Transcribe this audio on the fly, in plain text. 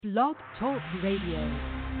Blog Talk Radio.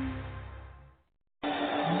 Good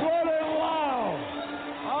and loud.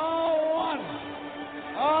 On one,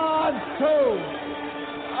 on two,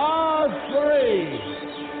 on three.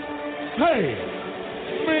 Take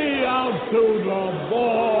me out to the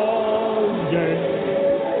ball game.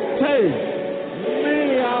 Take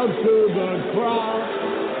me out to the crowd.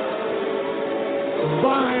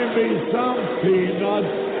 Buy me some peanuts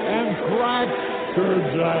and Cracker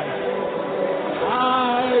Jack.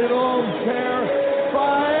 I don't care if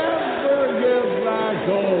I ever get back.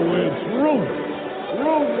 Oh, it's root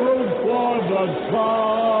for the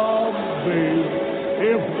Cubbies.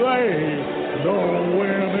 If they don't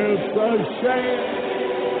win, it's a shame.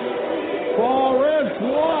 For it's 1,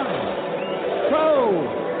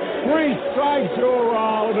 2, 3 strikes, you're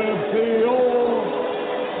out at the old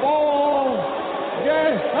ball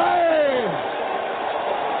game.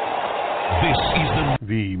 This is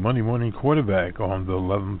the Monday Morning Quarterback on the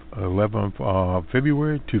 11th of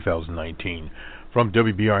February 2019 from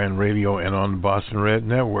WBRN Radio and on the Boston Red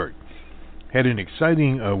Network. Had an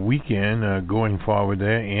exciting weekend going forward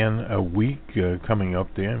there and a week coming up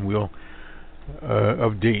there, and we'll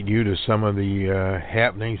update you to some of the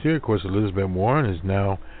happenings here. Of course, Elizabeth Warren is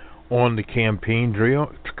now on the campaign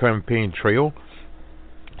trail.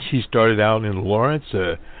 She started out in Lawrence,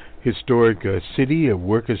 historic city.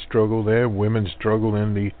 Workers struggle there, women struggle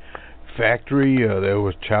in the factory. There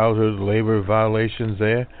was childhood labor violations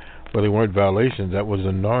there. Well, they weren't violations, that was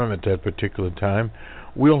the norm at that particular time.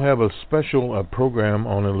 We'll have a special program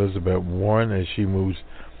on Elizabeth Warren as she moves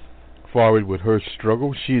forward with her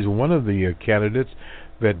struggle. She's one of the candidates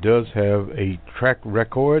that does have a track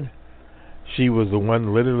record. She was the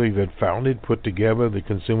one literally that put together the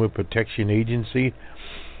Consumer Protection Agency,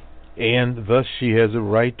 and thus she has a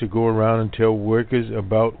right to go around and tell workers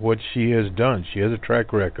about what she has done. She has a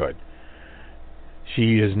track record.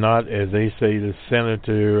 She is not, as they say, the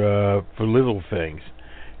senator for little things.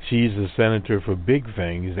 She's the senator for big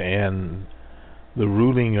things, and the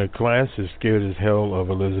ruling class is scared as hell of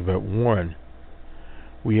Elizabeth Warren.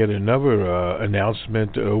 We had another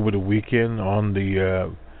announcement over the weekend on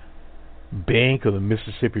the bank of the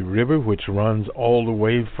Mississippi River, which runs all the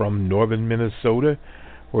way from northern Minnesota,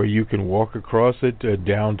 where you can walk across it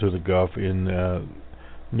down to the Gulf in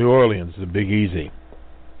New Orleans, the Big Easy,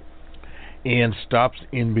 and stops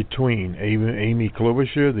in between. Amy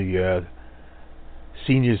Klobuchar, the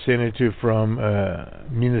senior senator from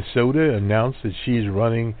Minnesota, announced that she's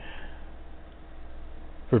running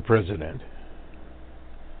for president.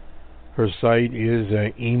 Her site is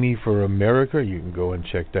Amy for America. You can go and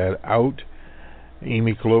check that out.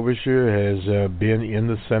 Amy Klobuchar has been in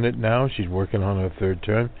the Senate now. She's working on her third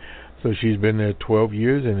term. So she's been there 12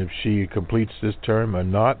 years, and if she completes this term or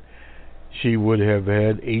not, she would have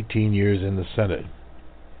had 18 years in the Senate.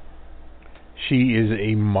 She is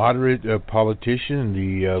a moderate politician.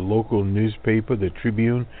 The local newspaper, the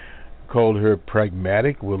Tribune, called her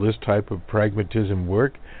pragmatic. Will this type of pragmatism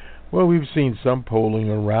work? Well, we've seen some polling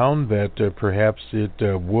around that perhaps it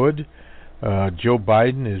would. Joe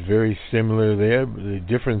Biden is very similar there. The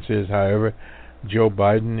difference is, however, Joe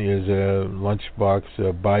Biden is a lunchbox.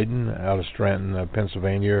 Biden out of Scranton,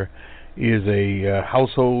 Pennsylvania, is a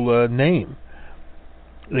household name.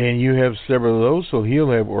 And you have several of those, so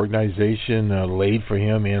he'll have organization laid for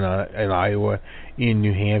him in Iowa, in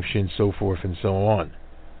New Hampshire, and so forth and so on.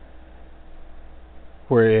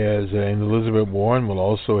 Whereas Elizabeth Warren will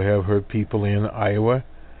also have her people in Iowa.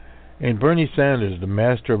 And Bernie Sanders, the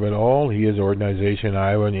master of it all, he has organization in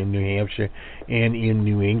Iowa and in New Hampshire and in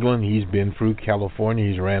New England. He's been through California.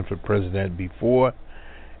 He's ran for president before.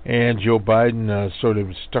 And Joe Biden sort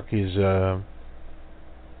of stuck his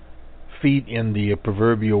feet in the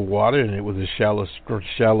proverbial water, and it was a shallow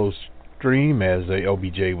stream, as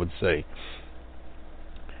LBJ would say.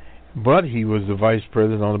 But he was the vice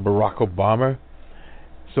president under Barack Obama,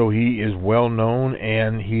 so he is well known,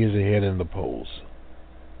 and he is ahead in the polls.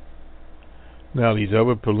 Now, these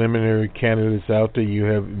other preliminary candidates out there, you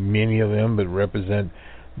have many of them that represent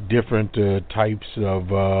different types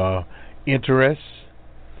of interests.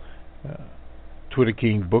 Twitter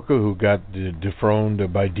King Booker, who got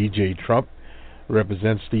dethroned by DJ Trump,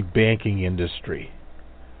 represents the banking industry.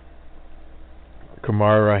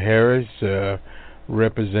 Kamala Harris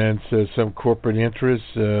represents some corporate interests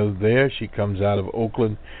there. She comes out of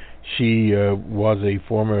Oakland. She was a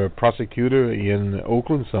former prosecutor in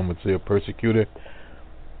Oakland, some would say a persecutor,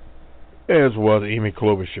 as was Amy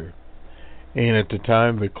Klobuchar. And at the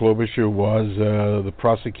time that Klobuchar was the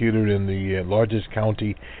prosecutor in the largest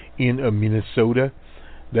county in Minnesota,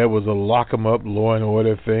 that was a lock-em-up, law and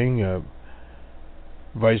order thing.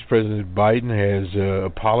 Vice President Biden has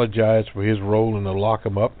apologized for his role in the lock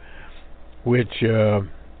 'em up, which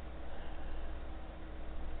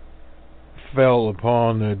fell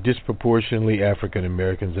upon disproportionately African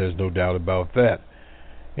Americans. There's no doubt about that.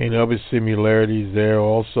 And other similarities there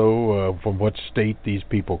also from what state these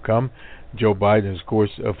people come. Joe Biden is, of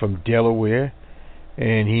course, from Delaware,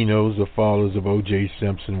 and he knows the fathers of O.J.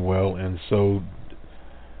 Simpson well, and so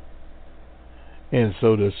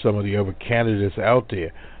does some of the other candidates out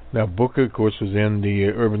there. Now, Booker, of course, was in the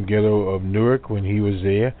urban ghetto of Newark when he was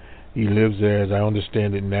there. He lives there, as I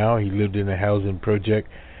understand it now. He lived in a housing project.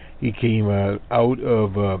 He came out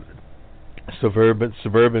of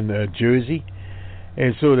suburban Jersey.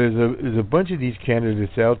 And so there's a bunch of these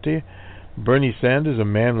candidates out there. Bernie Sanders, a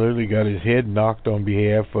man literally got his head knocked on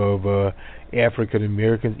behalf of African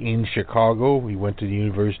Americans in Chicago. He went to the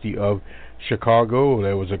University of Chicago.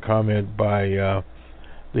 There was a comment by the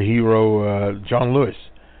hero John Lewis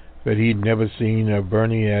that he'd never seen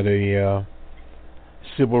Bernie at a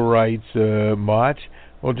civil rights march.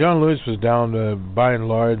 Well, John Lewis was down by and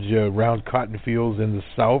large around cotton fields in the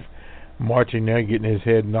South, marching there, getting his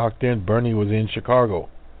head knocked in. Bernie was in Chicago,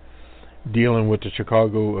 dealing with the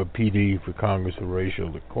Chicago PD for Congress of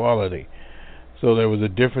Racial Equality. So there was a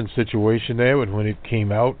different situation there, but when it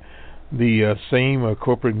came out, the same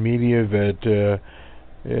corporate media that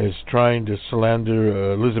is trying to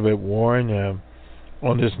slander Elizabeth Warren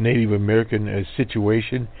on this Native American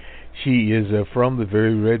situation. She is from the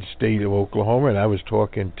very red state of Oklahoma, and I was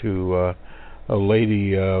talking to a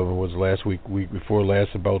lady, was last week before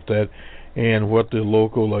last, about that, and what the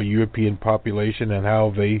local European population and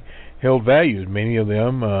how they held values. Many of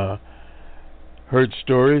them heard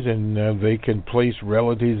stories, and they can place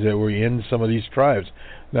relatives that were in some of these tribes.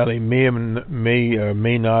 Now, they may or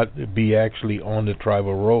may not be actually on the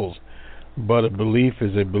tribal rolls, but a belief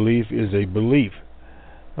is a belief is a belief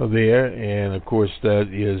there, and of course that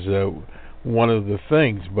is one of the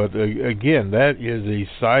things. But again, that is a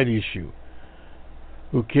side issue.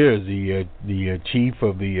 Who cares? The chief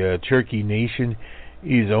of the Cherokee Nation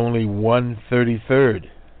is only 1/33rd.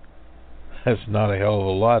 That's not a hell of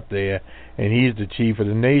a lot there, and he's the chief of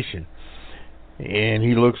the nation, and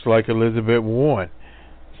he looks like Elizabeth Warren.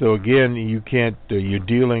 So again, you can't. You're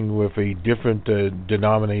dealing with a different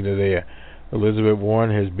denominator there. Elizabeth Warren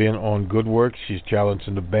has been on good work. She's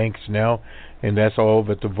challenging the banks now, and that's all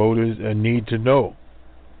that the voters need to know.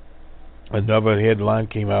 Another headline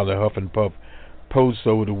came out of the Huff and Puff Post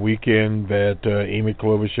over the weekend that Amy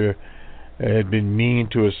Klobuchar had been mean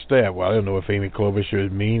to her staff. Well, I don't know if Amy Klobuchar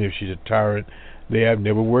is mean, if she's a tyrant. I've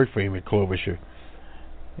never worked for Amy Klobuchar.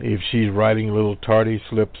 If she's writing little tardy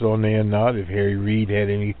slips on there or not, if Harry Reid had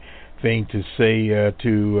anything to say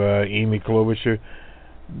to Amy Klobuchar,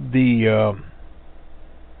 the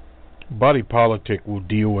body politic will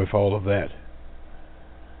deal with all of that.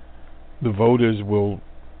 The voters will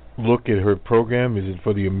look at her program. Is it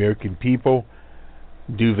for the American people?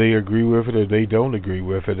 Do they agree with it or they don't agree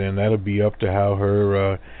with it? And that'll be up to how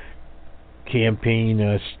her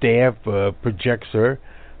campaign staff projects her.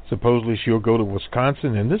 Supposedly she'll go to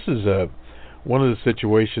Wisconsin, and this is one of the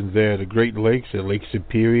situations there, the Great Lakes, at Lake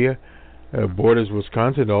Superior, borders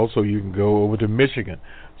Wisconsin. Also, you can go over to Michigan.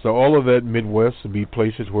 So all of that Midwest will be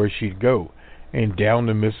places where she'd go. And down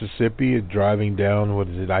to Mississippi, driving down,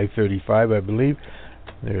 I-35, I believe.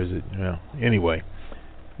 There's it. Anyway,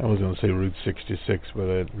 I was going to say Route 66, but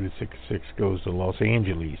Route 66 goes to Los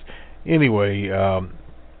Angeles. Anyway,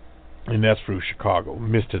 and that's through Chicago.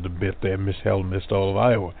 Missed it a bit there. Missed all of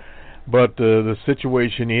Iowa. But the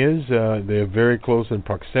situation is they're very close in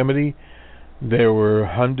proximity. There were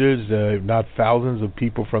hundreds, if not thousands, of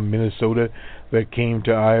people from Minnesota that came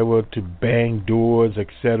to Iowa to bang doors,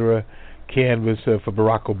 etc., canvass for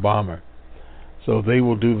Barack Obama. So they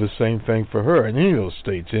will do the same thing for her in any of those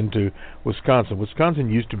states into Wisconsin. Wisconsin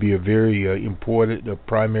used to be a very important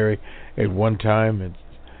primary at one time. It's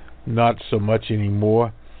not so much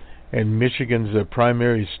anymore. And Michigan's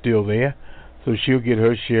primary is still there. So she'll get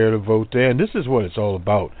her share of the vote there. And this is what it's all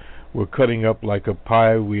about. We're cutting up like a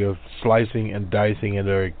pie. We are slicing and dicing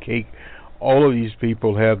into a cake. All of these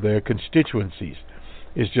people have their constituencies.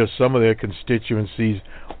 It's just some of their constituencies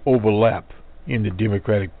overlap in the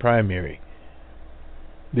Democratic primary.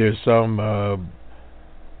 There's some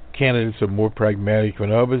candidates are more pragmatic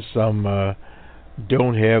than others. Some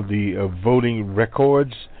don't have the voting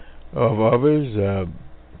records of others.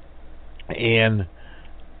 And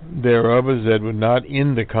there are others that were not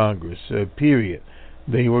in the Congress, period.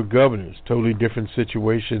 They were governors. Totally different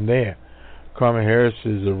situation there. Kamala Harris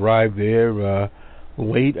has arrived there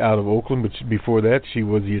late out of Oakland, but before that she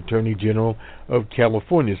was the Attorney General of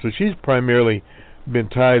California. So she's primarily been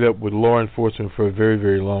tied up with law enforcement for a very,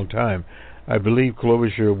 very long time. I believe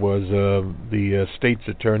Klobuchar was the state's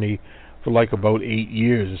attorney for like about 8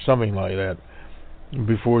 years or something like that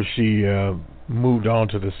before she moved on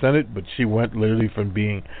to the Senate. But she went literally from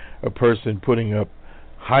being a person putting up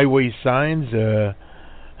highway signs to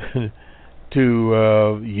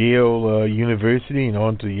Yale University and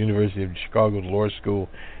on to the University of Chicago Law School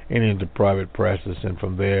and into private practice, and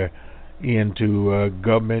from there into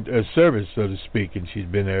government service, so to speak, and she's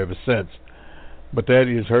been there ever since. But that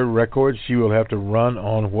is her record. She will have to run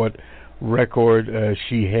on what record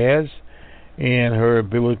she has and her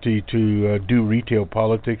ability to do retail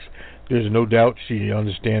politics. There's no doubt she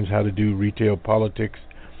understands how to do retail politics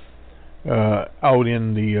out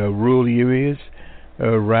in the rural areas,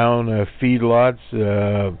 around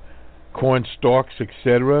feedlots, corn stalks,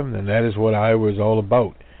 etc., and that is what Iowa is all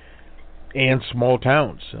about. And small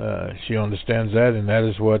towns. She understands that, and that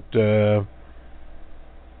is what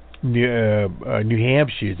New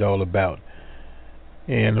Hampshire is all about.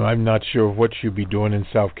 And I'm not sure what she'll be doing in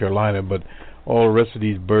South Carolina, but all the rest of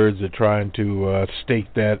these birds are trying to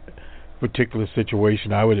stake that particular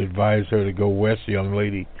situation. I would advise her to go west, young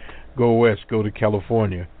lady. Go west, go to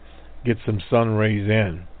California. Get some sun rays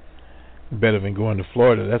in. Better than going to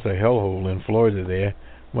Florida. That's a hellhole in Florida there.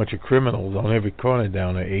 Bunch of criminals on every corner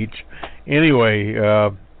down the H. Anyway,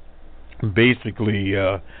 basically,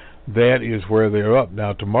 that is where they're up.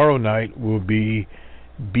 Now, tomorrow night will be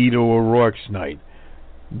Beto O'Rourke's night.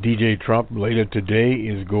 DJ Trump later today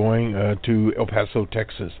is going to El Paso,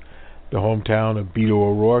 Texas, the hometown of Beto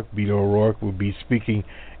O'Rourke. Beto O'Rourke will be speaking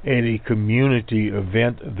at a community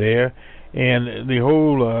event there. And the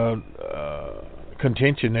whole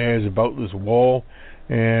contention there is about this wall.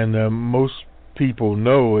 And most people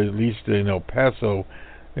know, at least in El Paso,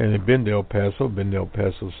 and have been to El Paso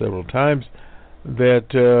several times, that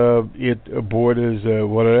it borders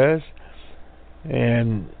Juarez,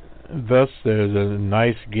 and thus there's a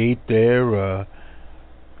nice gate there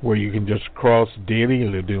where you can just cross daily. I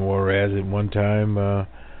lived in Juarez at one time,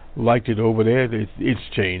 liked it over there. It's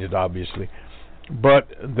changed, obviously, but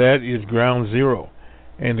that is ground zero,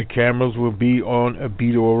 and the cameras will be on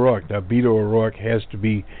Beto O'Rourke. Now, Beto O'Rourke has to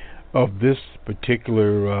be of this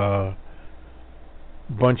particular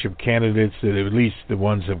bunch of candidates, that at least the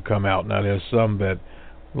ones have come out. Now, there's some that,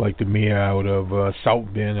 like the mayor out of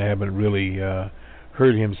South Bend, I haven't really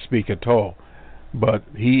heard him speak at all. But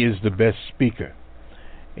he is the best speaker.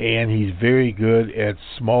 And he's very good at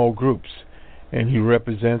small groups. And he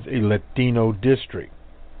represents a Latino district.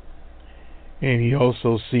 And he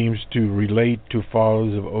also seems to relate to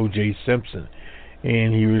followers of O.J. Simpson.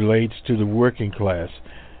 And he relates to the working class.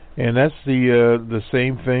 And that's the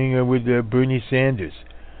same thing with Bernie Sanders.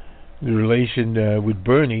 The relation with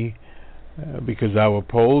Bernie, because our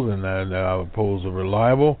polls, and our polls are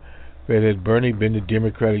reliable, that had Bernie been the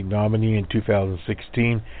Democratic nominee in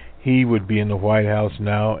 2016, he would be in the White House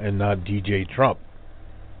now and not DJ Trump.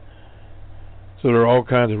 So there are all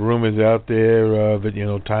kinds of rumors out there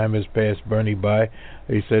that, time has passed Bernie by.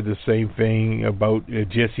 They said the same thing about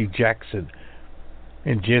Jesse Jackson.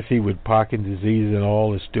 And Jesse, with Parkinson's disease and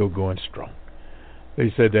all, is still going strong.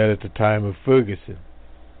 They said that at the time of Ferguson.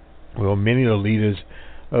 Well, many of the leaders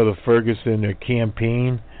of the Ferguson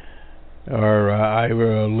campaign are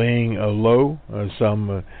either laying low, or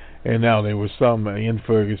some, and now there were some in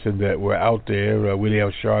Ferguson that were out there with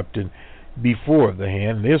Al Sharpton before the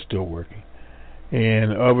hand. They're still working.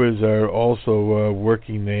 And others are also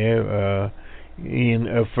working there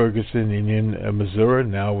in Ferguson and in Missouri.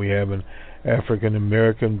 Now we have an African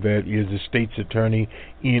American that is the state's attorney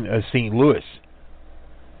in St. Louis.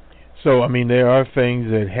 So, there are things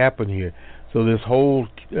that happen here. So this whole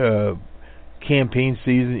campaign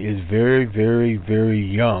season is very, very, very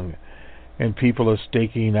young, and people are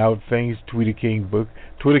staking out things. Twitter King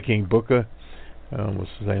Booker, I was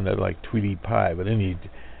saying that like Tweety Pie, but then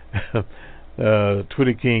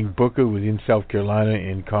Twitter King Booker was in South Carolina,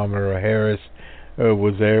 and Kamala Harris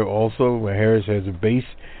was there also. Harris has a base.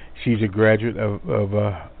 She's a graduate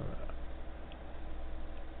of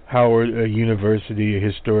Howard University, a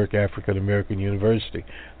historic African-American university.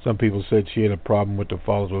 Some people said she had a problem with the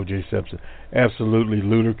followers of O.J. Simpson. Absolutely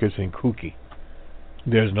ludicrous and kooky.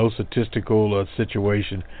 There's no statistical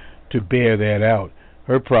situation to bear that out.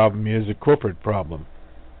 Her problem is a corporate problem.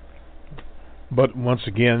 But once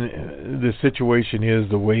again, the situation is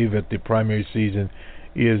the way that the primary season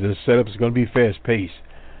is. The setup is going to be fast-paced.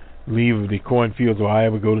 Leave the cornfields of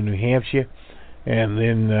Iowa, go to New Hampshire, and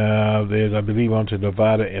then there's, I believe, on to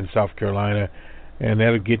Nevada and South Carolina, and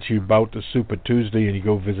that'll get you about to Super Tuesday, and you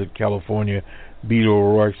go visit California, Beto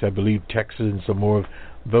O'Rourke's, I believe, Texas, and some more of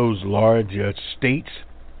those large states,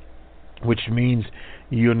 which means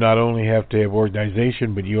you'll not only have to have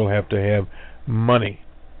organization, but you'll have to have money,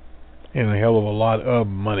 and a hell of a lot of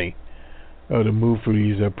money to move through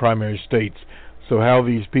these primary states. So how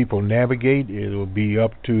these people navigate, it will be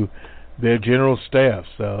up to their general staffs.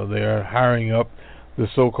 They're hiring up the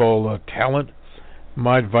so-called talent.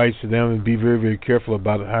 My advice to them is be very, very careful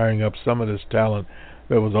about hiring up some of this talent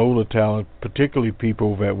that was older talent, particularly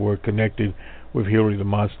people that were connected with Hillary the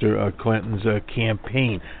Monster Clinton's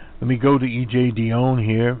campaign. Let me go to E.J. Dion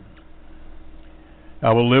here.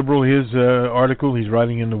 Our liberal, his article, he's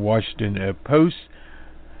writing in the Washington Post.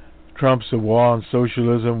 Trump's war on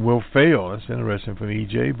socialism will fail. That's interesting from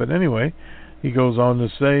E.J. But anyway, he goes on to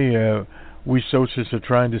say, we socialists are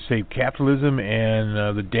trying to save capitalism,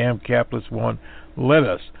 and the damn capitalists won't let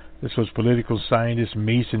us. This was political scientist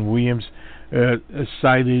Mason Williams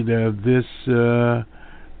cited this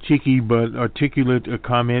cheeky but articulate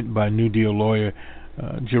comment by New Deal lawyer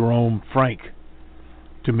Jerome Frank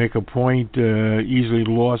to make a point easily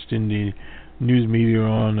lost in the news media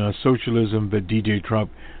on socialism that D.J.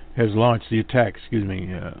 Trump has launched the attack,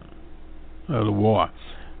 the war.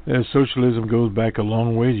 Socialism goes back a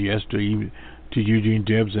long ways, yes, to Eugene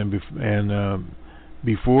Debs, and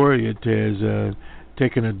before it has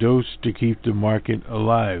taken a dose to keep the market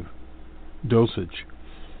alive. Dosage.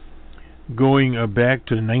 Going back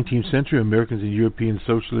to the 19th century, Americans and European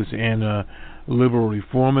socialists and liberal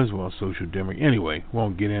reformers, well, social democrats, anyway,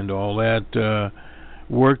 won't get into all that,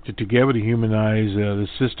 worked together to humanize the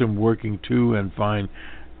system, working to and find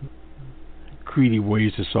creative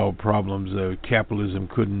ways to solve problems capitalism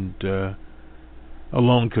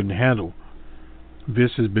alone couldn't handle.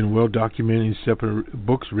 This has been well documented in separate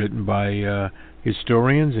books written by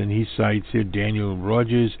historians, and he cites here Daniel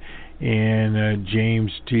Rogers and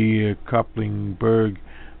James T. Koplingberg.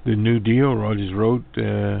 The New Deal, Rogers wrote,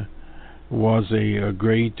 was a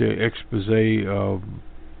great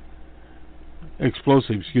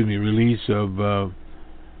explosive release of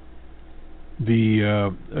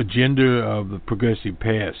the agenda of the progressive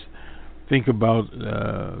past. Think about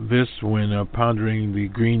this when pondering the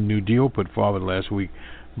Green New Deal put forward last week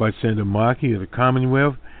by Senator Markey of the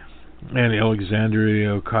Commonwealth and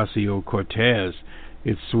Alexandria Ocasio-Cortez.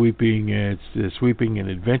 It's sweeping and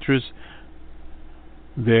adventurous.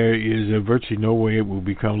 There is virtually no way it will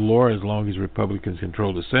become law as long as Republicans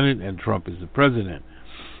control the Senate and Trump is the president.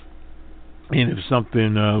 And if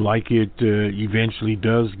something like it eventually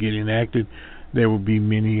does get enacted, there will be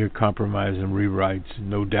many compromises and rewrites,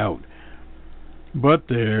 no doubt. But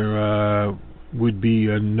there would be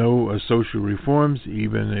no social reforms,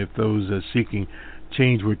 even if those seeking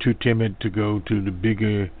change were too timid to go to the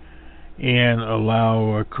bigger and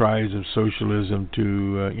allow cries of socialism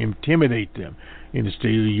to intimidate them. In the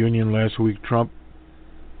State of the Union last week, Trump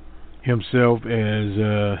himself as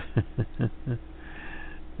the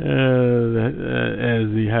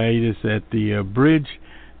hiatus at the bridge,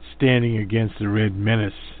 standing against the Red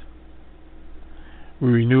Menace. We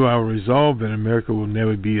renew our resolve that America will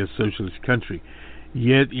never be a socialist country.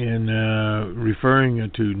 Yet, in referring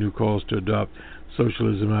to new calls to adopt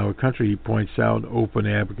socialism in our country, he points out open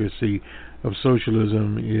advocacy of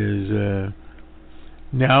socialism is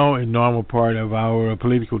now a normal part of our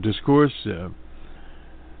political discourse.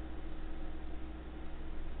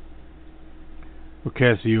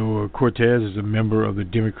 Ocasio-Cortez is a member of the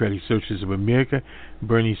Democratic Socialists of America.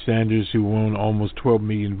 Bernie Sanders, who won almost 12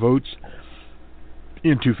 million votes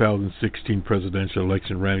in 2016 presidential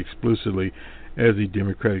election, ran exclusively as a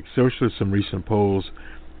Democratic Socialist. Some recent polls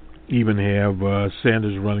even have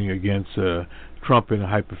Sanders running against Trump in a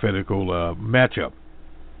hypothetical matchup.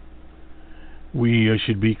 We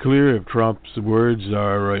should be clear, if Trump's words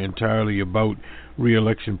are entirely about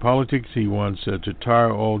re-election politics, he wants to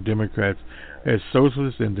tar all Democrats as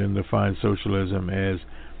socialists and then define socialism as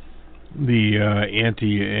the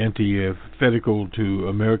antithetical to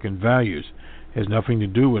American values. Has nothing to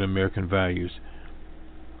do with American values.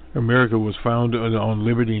 America was founded on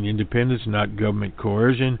liberty and independence, not government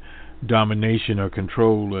coercion, domination, or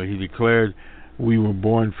control. He declared, we were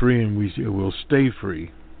born free and we will stay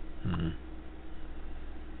free.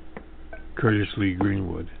 Curtis Lee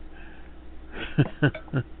Greenwood.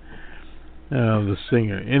 The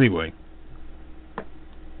singer. Anyway.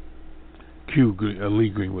 Lee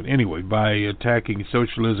Greenwood. Anyway, by attacking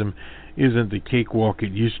socialism isn't the cakewalk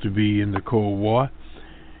it used to be in the Cold War.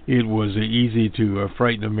 It was easy to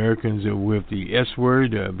frighten Americans with the S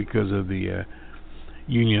word because of the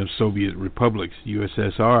Union of Soviet Republics,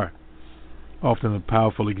 USSR. Often a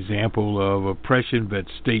powerful example of oppression that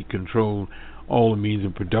state-controlled all the means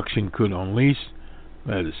of production could unleash.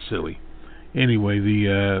 That is silly. Anyway,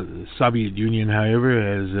 the Soviet Union, however,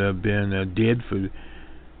 has been dead for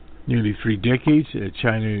nearly 3 decades.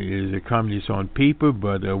 China is a communist on paper,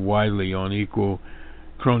 but widely on equal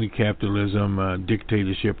crony capitalism,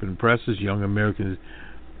 dictatorship, and presses. Young Americans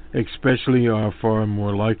especially are far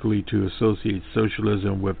more likely to associate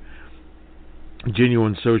socialism with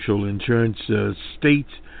genuine social insurance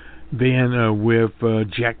states than with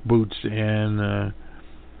jackboots and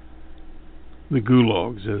the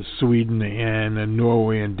gulags. Sweden and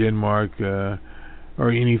Norway and Denmark are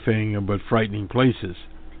anything but frightening places.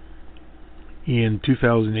 In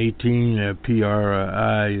 2018,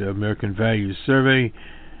 PRI American Values Survey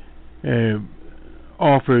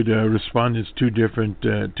offered respondents two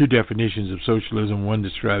definitions of socialism. One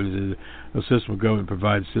describes it as a system of government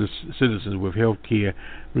provides citizens with health care,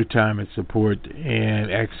 retirement support,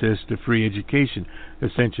 and access to free education,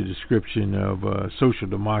 essential description of social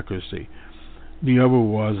democracy. The other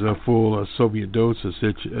was a full Soviet dose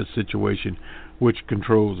situation, which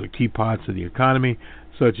controls key parts of the economy,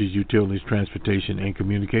 such as utilities, transportation, and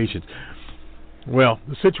communications. Well,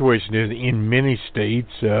 the situation is in many states,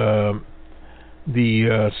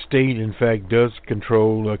 the state, in fact, does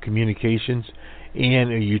control communications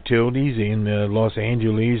and utilities. In Los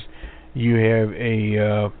Angeles, you have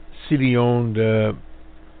a city-owned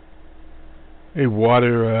a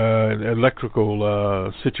water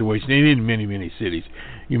electrical situation, and in many, many cities.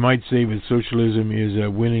 You might say that socialism is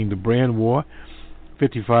winning the brand war.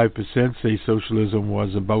 55% say socialism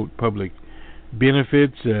was about public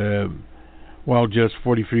benefits, while just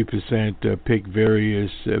 43% pick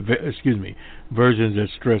various versions that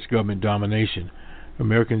stress government domination.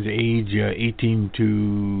 Americans age 18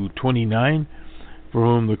 to 29, for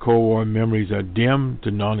whom the Cold War memories are dim to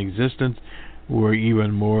non-existence, were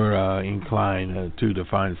even more inclined to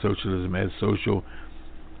define socialism as social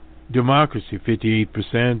democracy.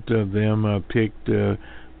 58% of them picked the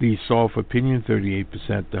soft opinion,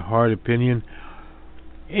 38% the hard opinion.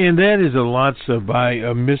 And that is a lot by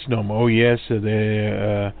a misnomer. Oh, yes, and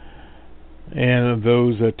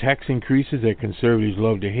those tax increases that conservatives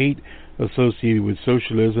love to hate associated with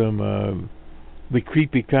socialism. The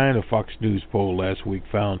creepy kind of Fox News poll last week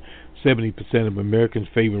found 70% of Americans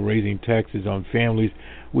favor raising taxes on families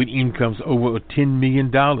with incomes over $10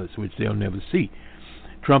 million, which they'll never see.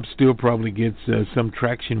 Trump still probably gets some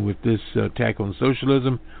traction with this attack on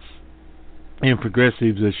socialism, and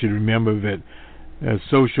progressives should remember that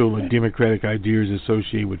social and democratic ideas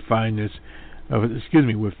associated with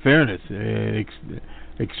with fairness,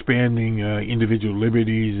 expanding individual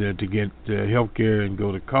liberties to get health care and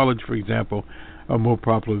go to college, for example, are more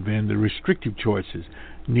popular than the restrictive choices.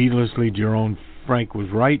 Needlessly, Jerome Frank was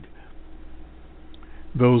right.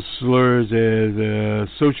 Those slurs as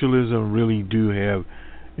socialism really do have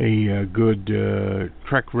a good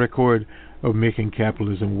track record of making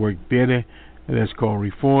capitalism work better. That's called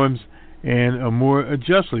reforms. And more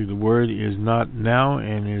justly, the word is not now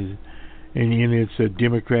and in its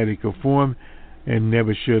democratic form, and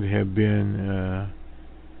never should have been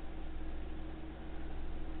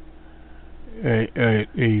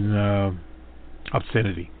an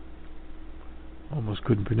obscenity. Almost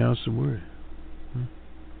couldn't pronounce the word.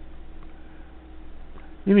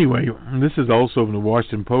 Anyway, this is also from the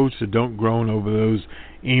Washington Post, so don't groan over those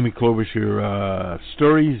Amy Klobuchar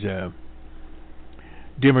stories.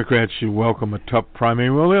 Democrats should welcome a tough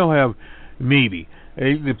primary. Well, they'll have maybe.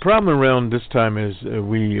 The problem around this time is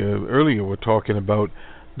we earlier were talking about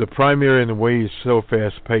the primary and the way it's so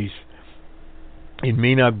fast-paced. It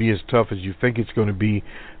may not be as tough as you think it's going to be,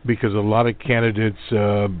 because a lot of candidates,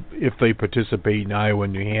 if they participate in Iowa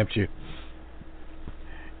and New Hampshire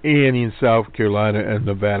and in South Carolina and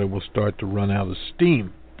Nevada, will start to run out of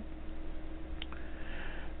steam.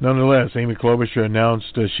 Nonetheless, Amy Klobuchar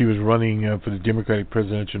announced she was running for the Democratic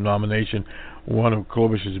presidential nomination. One of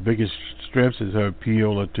Klobuchar's biggest strengths is her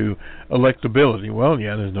appeal to electability. Well,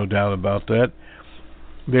 yeah, there's no doubt about that.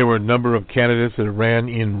 There were a number of candidates that ran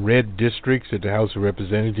in red districts at the House of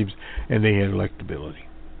Representatives, and they had electability.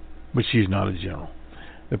 But she's not a general.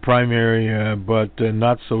 The primary, but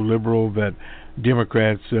not so liberal that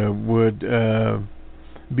Democrats would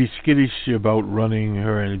be skittish about running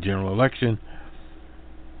her in a general election.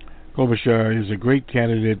 Klobuchar is a great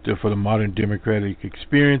candidate for the modern Democratic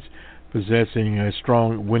experience, possessing a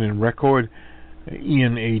strong winning record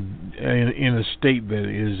in a state that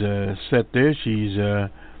is set there.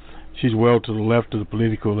 She's well to the left of the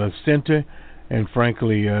political center, and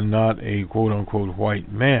frankly, not a quote-unquote white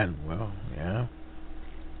man. Well, yeah,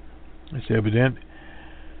 it's evident.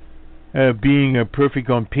 Being perfect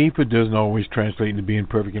on paper doesn't always translate into being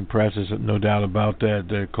perfect in practice. No doubt about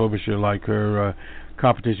that. Klobuchar, like her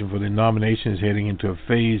Competition for the nomination is heading into a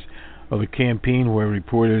phase of the campaign where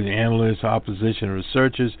reporters, analysts, opposition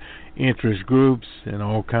researchers, interest groups, and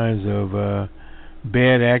all kinds of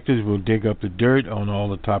bad actors will dig up the dirt on all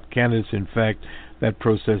the top candidates. In fact, that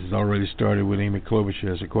process has already started with Amy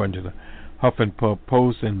Klobuchar, according to the Huffington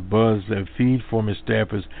Post and BuzzFeed. Former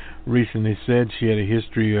staffers recently said she had a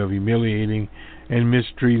history of humiliating and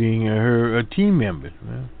mistreating her team members.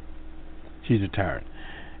 Well, she's a tyrant.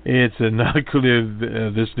 It's not clear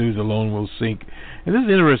this news alone will sink. And this is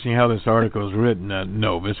interesting how this article is written.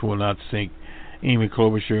 No, this will not sink Amy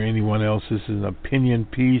Klobuchar or anyone else. This is an opinion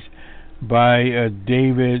piece by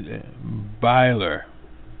David Byler,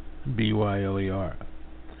 B-Y-L-E-R.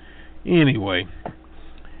 Anyway,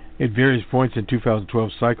 at various points in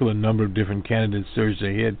 2012 cycle, a number of different candidates surged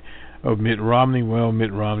ahead of Mitt Romney. Well,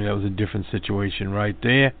 Mitt Romney, that was a different situation right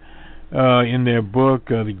there. In their book,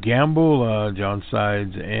 The Gamble, John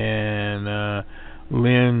Sides and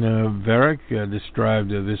Lynn Varick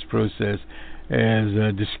described this process as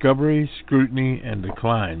discovery, scrutiny, and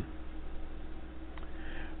decline.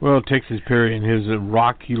 Well, Texas Perry and his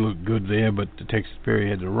rock, he looked good there, but the Texas Perry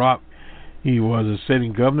had the rock. He was a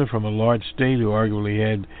sitting governor from a large state who arguably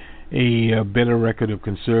had a better record of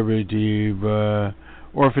conservative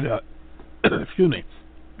orthodoxy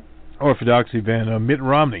than Mitt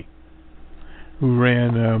Romney, who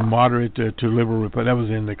ran moderate to liberal. That was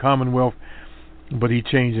in the Commonwealth, but he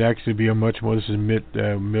changed actually to be a much more, this is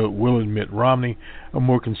Willard Mitt Romney, a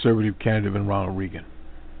more conservative candidate than Ronald Reagan.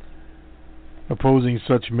 Opposing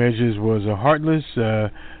such measures was Heartless.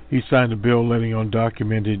 He signed a bill letting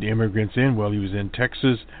undocumented immigrants in while he was in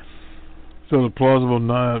Texas. So the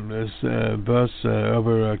plausible other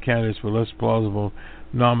candidates were less plausible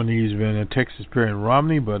nominees than Texas Perry and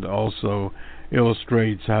Romney, but also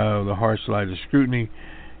illustrates how the harsh light of scrutiny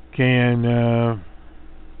can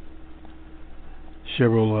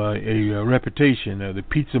shovel a reputation. The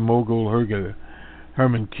pizza mogul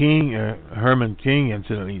Herman King,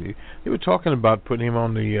 incidentally, they were talking about putting him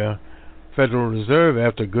on the Federal Reserve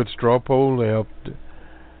after a good straw poll. They helped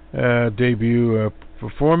debut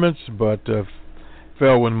performance, but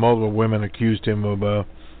fell when multiple women accused him of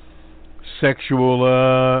sexual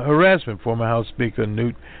harassment. Former House Speaker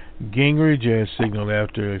Newt Gingrich signaled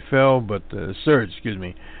after he fell, but but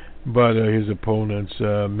his opponents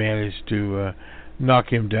managed to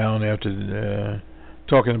knock him down after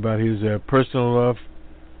talking about his personal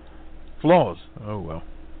flaws. Oh well,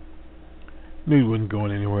 Newt wasn't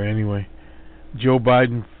going anywhere anyway. Joe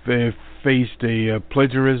Biden faced a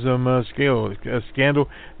plagiarism scandal.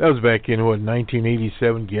 That was back in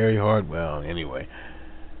 1987. Gary Hart. Well, anyway,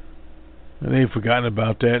 they've forgotten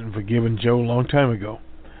about that and forgiven Joe a long time ago.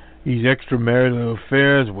 These extramarital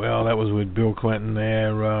affairs, well, that was with Bill Clinton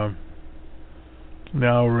there.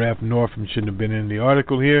 Now, Ralph Northam shouldn't have been in the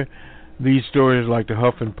article here. These stories, like the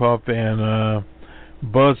Huff and Puff and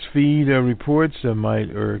BuzzFeed reports,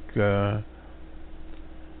 might irk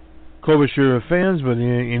Klobuchar fans, but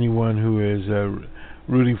anyone who is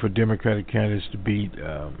rooting for Democratic candidates to beat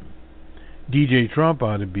DJ Trump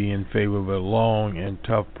ought to be in favor of a long and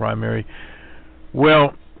tough primary.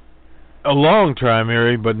 Well, a long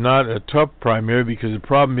primary, but not a tough primary, because the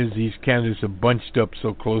problem is these candidates are bunched up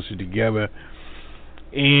so closely together,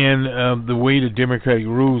 and the way the Democratic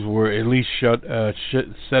rules were at least set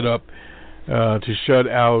up to shut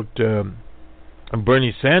out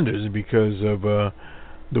Bernie Sanders, because of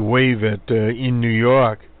the way that in New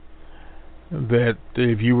York, that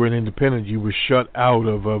if you were an independent, you were shut out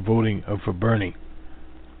of voting for Bernie.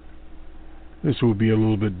 This will be a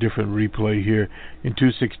little bit different replay here. In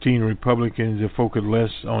 2016, Republicans focused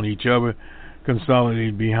less on each other,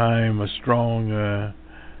 consolidated behind a strong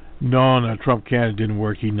non-Trump candidate. Didn't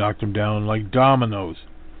work. He knocked them down like dominoes.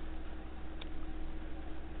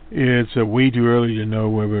 It's way too early to know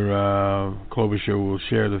whether Klobuchar will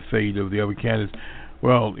share the fate of the other candidates.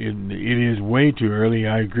 Well, it is way too early,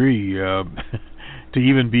 I agree, to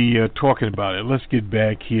even be talking about it. Let's get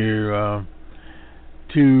back here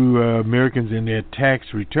to Americans and their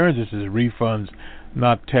tax returns. This is refunds,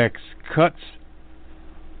 not tax cuts.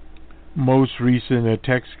 Most recent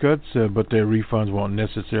tax cuts, but their refunds won't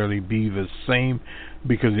necessarily be the same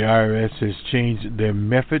because the IRS has changed their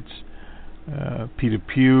methods. Peter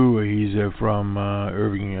Pugh, he's from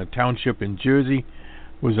Irving Township in Jersey,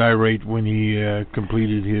 was irate when he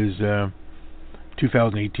completed his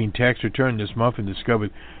 2018 tax return this month and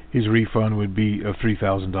discovered his refund would be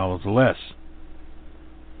 $3,000 less.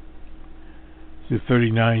 The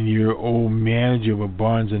 39-year-old manager of a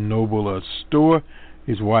Barnes & Noble store.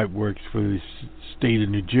 His wife works for the state of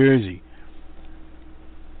New Jersey.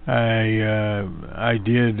 I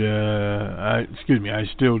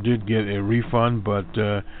still did get a refund, but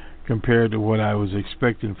compared to what I was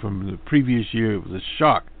expecting from the previous year, it was a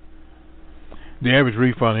shock. The average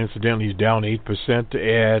refund, incidentally, is down 8%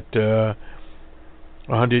 at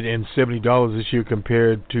 $170 this year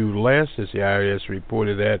compared to last, as the IRS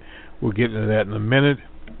reported that. We'll get into that in a minute.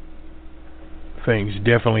 Things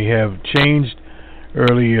definitely have changed.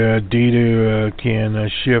 Early data can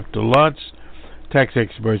shift a lot, tax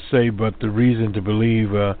experts say, but the reason to believe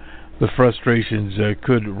the frustrations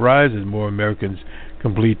could rise as more Americans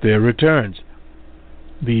complete their returns.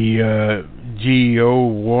 The GEO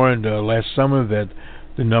warned last summer that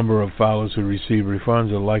the number of filers who receive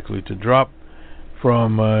refunds are likely to drop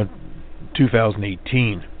from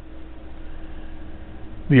 2018.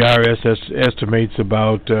 The IRS estimates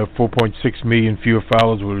about 4.6 million fewer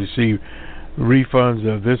filers will receive refunds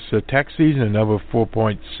of this tax season. Another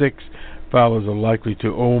 4.6 filers are likely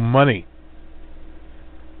to owe money.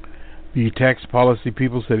 The tax policy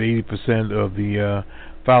people said 80% of the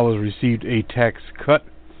filers received a tax cut.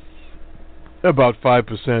 About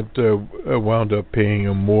 5% wound up paying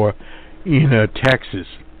more in taxes.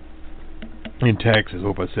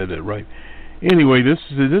 Hope I said that right. Anyway, this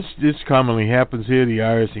commonly happens here. The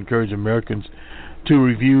IRS encouraged Americans to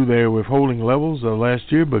review their withholding levels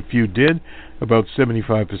last year, but few did. About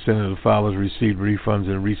 75% of the filers received refunds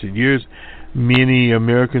in recent years. Many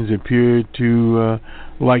Americans appear to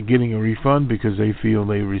like getting a refund because they feel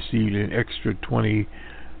they received an extra $20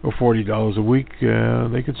 or $40 a week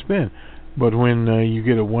they could spend. But when you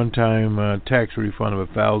get a one-time tax refund of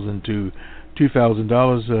 $1,000 to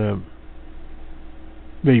 $2,000,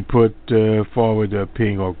 they put forward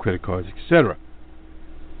paying off credit cards, etc.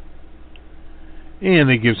 And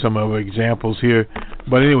they give some other examples here.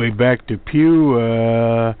 But anyway, back to Pew.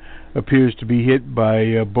 Appears to be hit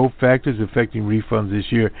by both factors affecting refunds this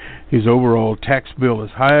year. His overall tax bill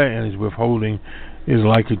is higher, and his withholding is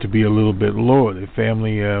likely to be a little bit lower. The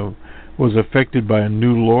family was affected by a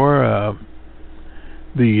new law,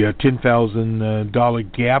 the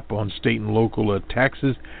 $10,000 gap on state and local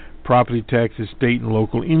taxes, property taxes, state and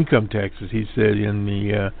local income taxes. He said in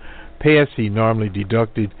the past he normally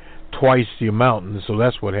deducted twice the amount, and so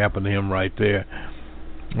that's what happened to him right there.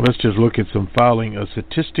 Let's just look at some filing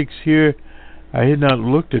statistics here. I had not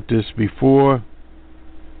looked at this before.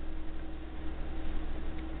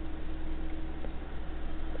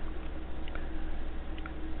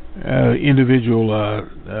 Individual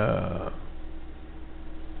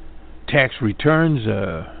tax returns.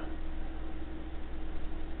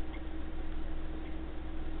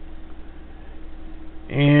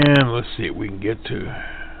 And let's see if we can get to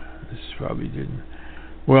this. Probably didn't.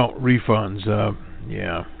 Well, refunds.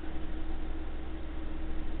 Yeah.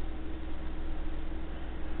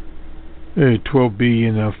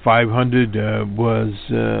 12,500,000,000 was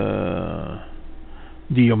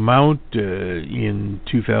the amount in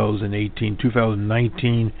 2018.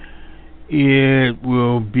 2019, it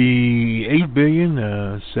will be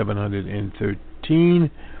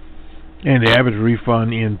 8,713,000,000. And the average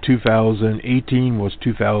refund in 2018 was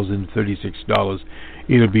 $2,036.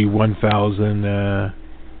 It'll be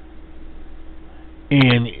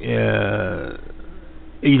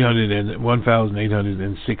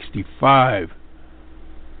 $1,865.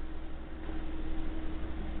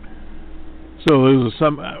 So there's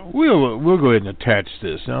some. We'll go ahead and attach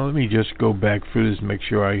this. Now let me just go back through this, make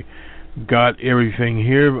sure I got everything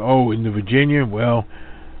here. Oh, in the Virginia, well,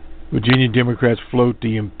 Virginia Democrats float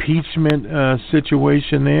the impeachment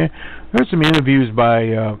situation there. Heard some interviews by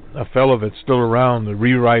a fellow that's still around, the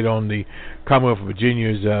rewrite on the Commonwealth of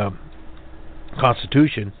Virginia's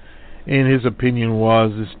Constitution, and his opinion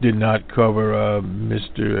was this did not cover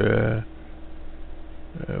Mr.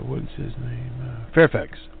 What is his name?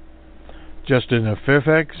 Fairfax. Justin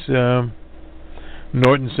Fairfax.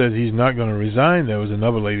 Norton says he's not going to resign. There was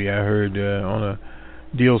another lady I heard on a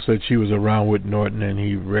deal said she was around with Norton, and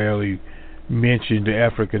he rarely mentioned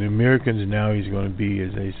African Americans. Now he's going to be,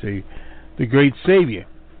 as they say, the great savior.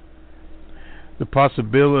 The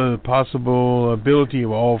possible ability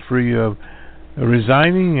of all three of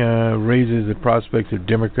resigning raises the prospects of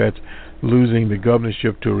Democrats losing the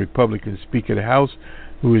governorship to a Republican Speaker of the House,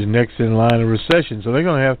 who is next in line of recession. So they're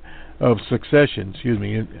going to have succession. Excuse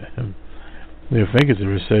me. They think it's a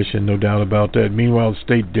recession, no doubt about that. Meanwhile,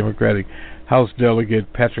 state Democratic House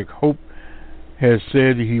Delegate Patrick Hope has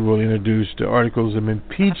said he will introduce the articles of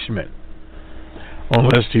impeachment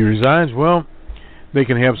unless he resigns. Well, they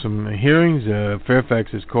can have some hearings.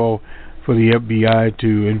 Fairfax has called for the FBI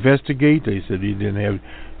to investigate. They said he didn't have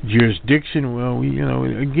jurisdiction. Well,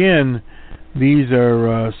 again, these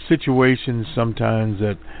are situations sometimes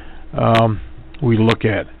that we look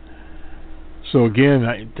at. So again,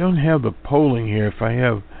 I don't have the polling here. If I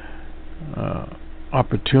have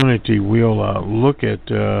opportunity, we'll look at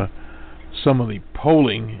some of the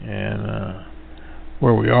polling and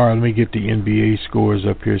where we are. Let me get the NBA scores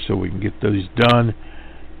up here so we can get those done.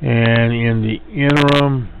 And in the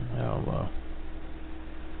interim,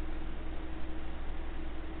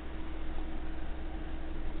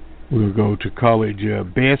 we'll go to college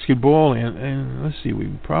basketball, and let's see, we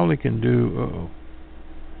probably can do.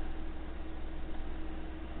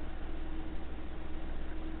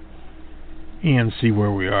 And see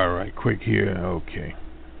where we are right quick here. Okay.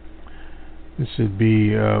 This would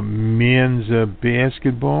be men's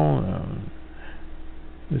basketball.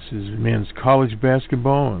 This is men's college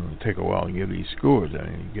basketball, and it'll take a while to get these scores. I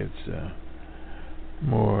mean, it gets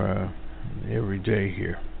more every day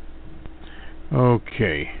here.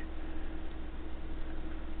 Okay.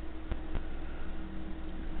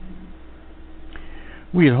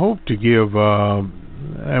 We had hoped to give,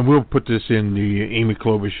 and we'll put this in the Amy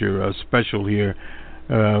Klobuchar special here,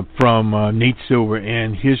 from Nate Silver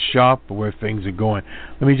and his shop, where things are going.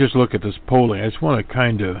 Let me just look at this polling. I just want to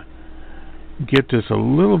kind of get this a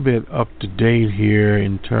little bit up to date here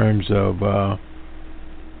in terms of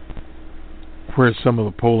where some of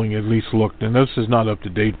the polling at least looked. And this is not up to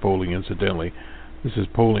date polling, incidentally. This is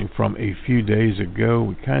polling from a few days ago.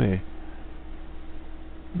 We kind of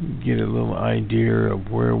get a little idea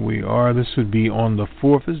of where we are. This would be on the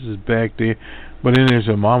 4th. This is back there. But then there's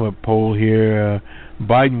a mama poll here.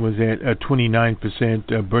 Biden was at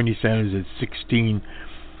 29%. Bernie Sanders at 16%.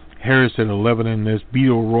 Harris at 11% in this.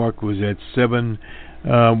 Beto O'Rourke was at 7%.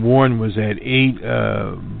 Warren was at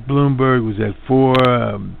 8%. Bloomberg was at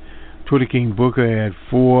 4%. Twitter King Booker at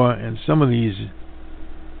 4%. And some of these,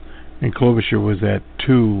 and Klobuchar was at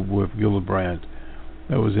 2% with Gillibrand.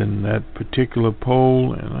 That was in that particular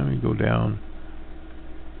poll. And let me go down.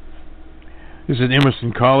 This is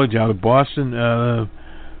Emerson College out of Boston.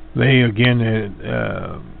 They again had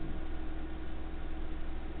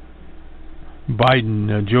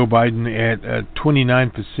Joe Biden at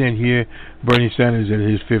 29% here. Bernie Sanders at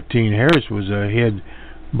his 15%. Harris was ahead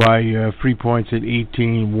by 3 points at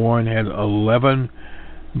 18%. Warren had 11%.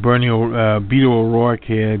 Beto O'Rourke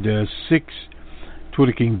had 6%.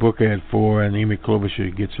 Twitter King Booker had 4%, and Amy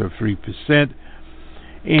Klobuchar gets her 3%.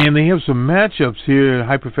 And they have some matchups here,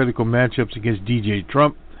 hypothetical matchups against DJ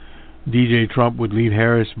Trump. DJ Trump would lead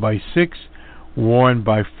Harris by 6%, Warren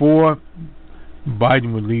by 4%.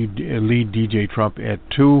 Biden would lead DJ Trump at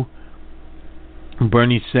 2%.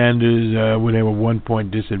 Bernie Sanders would have a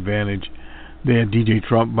 1-point disadvantage. They had DJ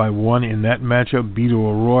Trump by 1% in that matchup. Beto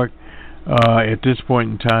O'Rourke, at this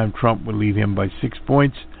point in time, Trump would lead him by 6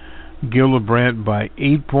 points. Gillibrand by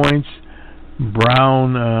 8 points.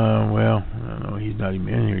 Brown, well, I don't know, he's not even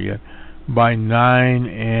in here yet, by 9,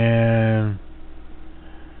 and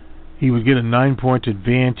he would get a 9-point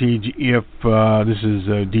advantage if this is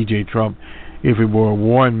DJ Trump, if it were a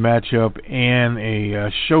Warren matchup and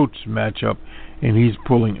a Schultz matchup, and he's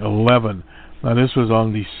pulling 11. Now this was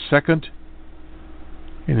on the 2nd,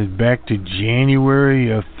 and it's back to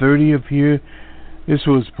January 30th here. This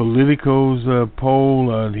was Politico's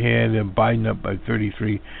poll. Had Biden up by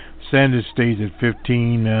 33. Sanders stays at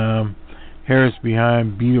 15. Harris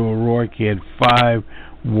behind. Beto O'Rourke had 5.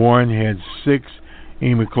 Warren had 6.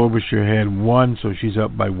 Amy Klobuchar had 1, so she's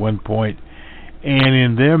up by 1 point. And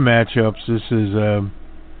in their matchups, this is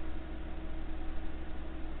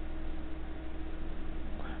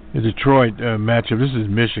the Detroit matchup. This is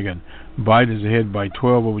Michigan. Biden is ahead by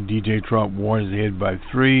 12 over DJ Trump. Warren is ahead by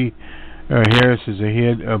 3. Harris is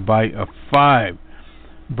ahead by 5.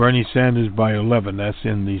 Bernie Sanders by 11. That's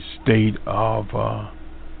in the state of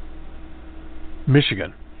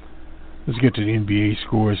Michigan. Let's get to the NBA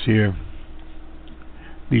scores here.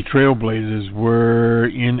 The Trailblazers were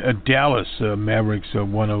in Dallas. Mavericks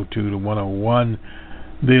 102-101.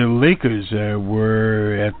 The Lakers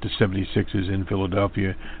were at the 76ers in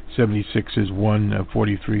Philadelphia. 76ers won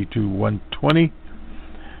 143-120.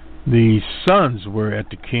 The Suns were at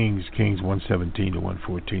the Kings. Kings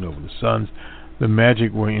 117-114 over the Suns. The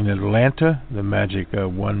Magic were in Atlanta. The Magic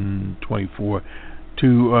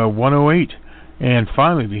 124-108. And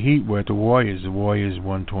finally, the Heat were at the Warriors. The Warriors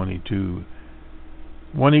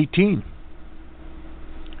 122-118.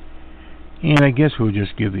 And I guess we'll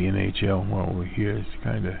just give the NHL while we're here. It's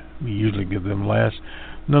kind of, we usually give them last.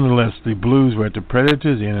 Nonetheless, the Blues were at the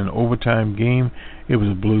Predators in an overtime game. It was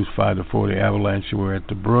the Blues 5-4. The Avalanche were at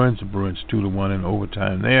the Bruins. The Bruins 2-1 in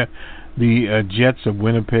overtime there. The Jets of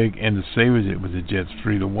Winnipeg and the Sabres, it was the Jets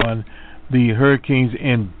 3-1. The Hurricanes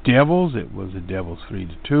and Devils, it was the Devils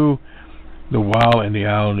 3-2. The Wild and the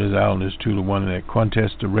Islanders 2-1 in that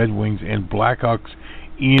contest. The Red Wings and Blackhawks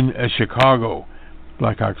in Chicago,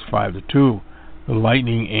 Blackhawks 5-2. The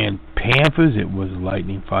Lightning and Panthers, it was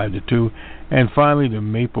Lightning 5-2. And finally the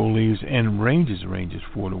Maple Leafs and Rangers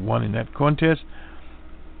 4-1 in that contest.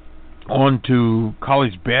 On to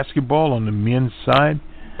college basketball on the men's side.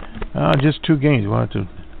 Just 2 games.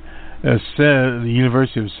 The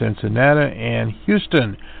University of Cincinnati and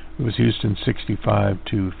Houston. It was Houston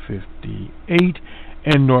 65-58,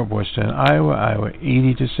 and Northwestern Iowa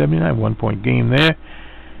 80-79, 1-point game there.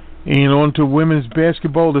 And on to women's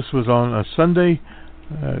basketball. This was on a Sunday.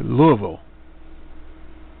 Louisville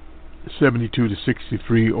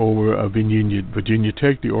 72-63 over Virginia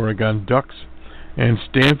Tech, the Oregon Ducks, and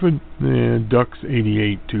Stanford, the Ducks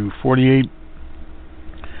 88-48.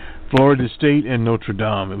 Florida State and Notre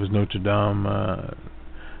Dame. It was Notre Dame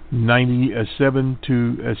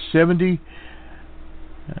 97-70.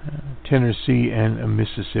 Tennessee and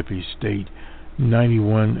Mississippi State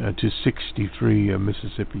 91-63.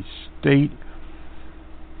 Mississippi State.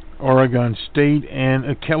 Oregon State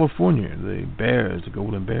and California, the Bears, the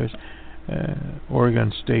Golden Bears.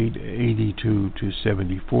 Oregon State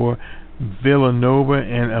 82-74. Villanova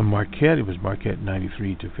and Marquette. It was Marquette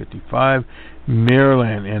 93-55.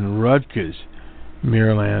 Maryland and Rutgers.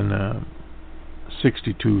 Maryland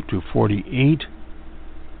 62-48.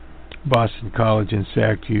 Boston College and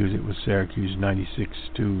Syracuse. It was Syracuse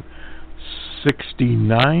 96-69.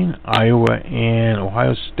 Iowa and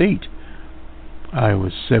Ohio State.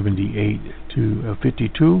 Iowa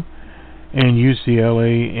 78-52. And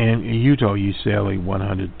UCLA and Utah. UCLA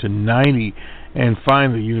 100-90. And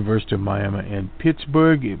finally, University of Miami and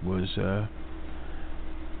Pittsburgh. It was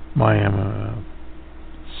Miami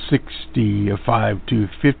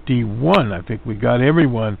 65-51. I think we got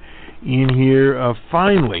everyone in here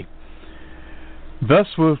finally.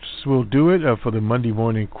 Thus, we'll do it for the Monday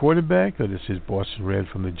morning quarterback. This is Boston Red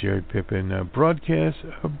from the Jerry Pippin broadcast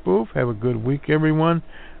booth. Have a good week, everyone.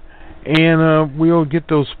 And we'll get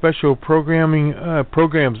those special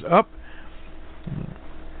programs up.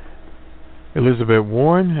 Elizabeth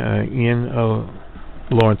Warren in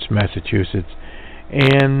Lawrence, Massachusetts,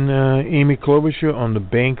 and Amy Klobuchar on the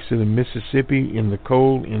banks of the Mississippi in the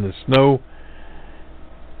cold, in the snow.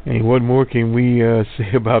 And what more can we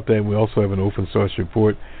say about that? We also have an open source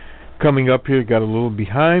report coming up here. Got a little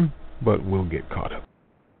behind, but we'll get caught up.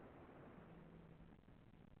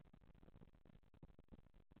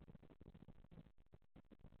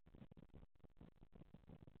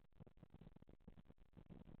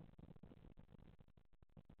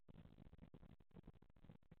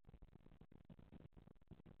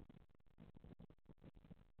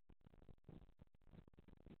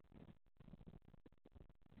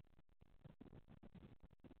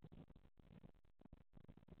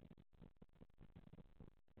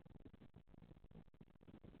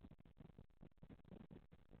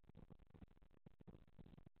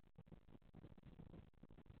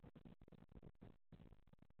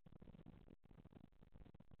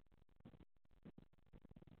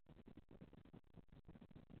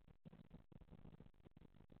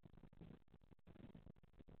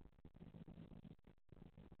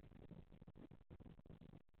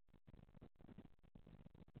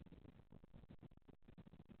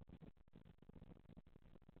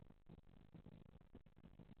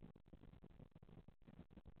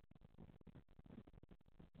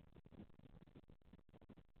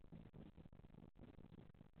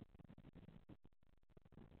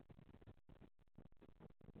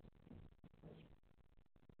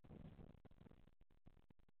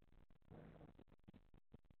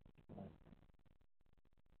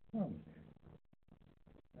 Oh,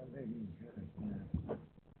 I think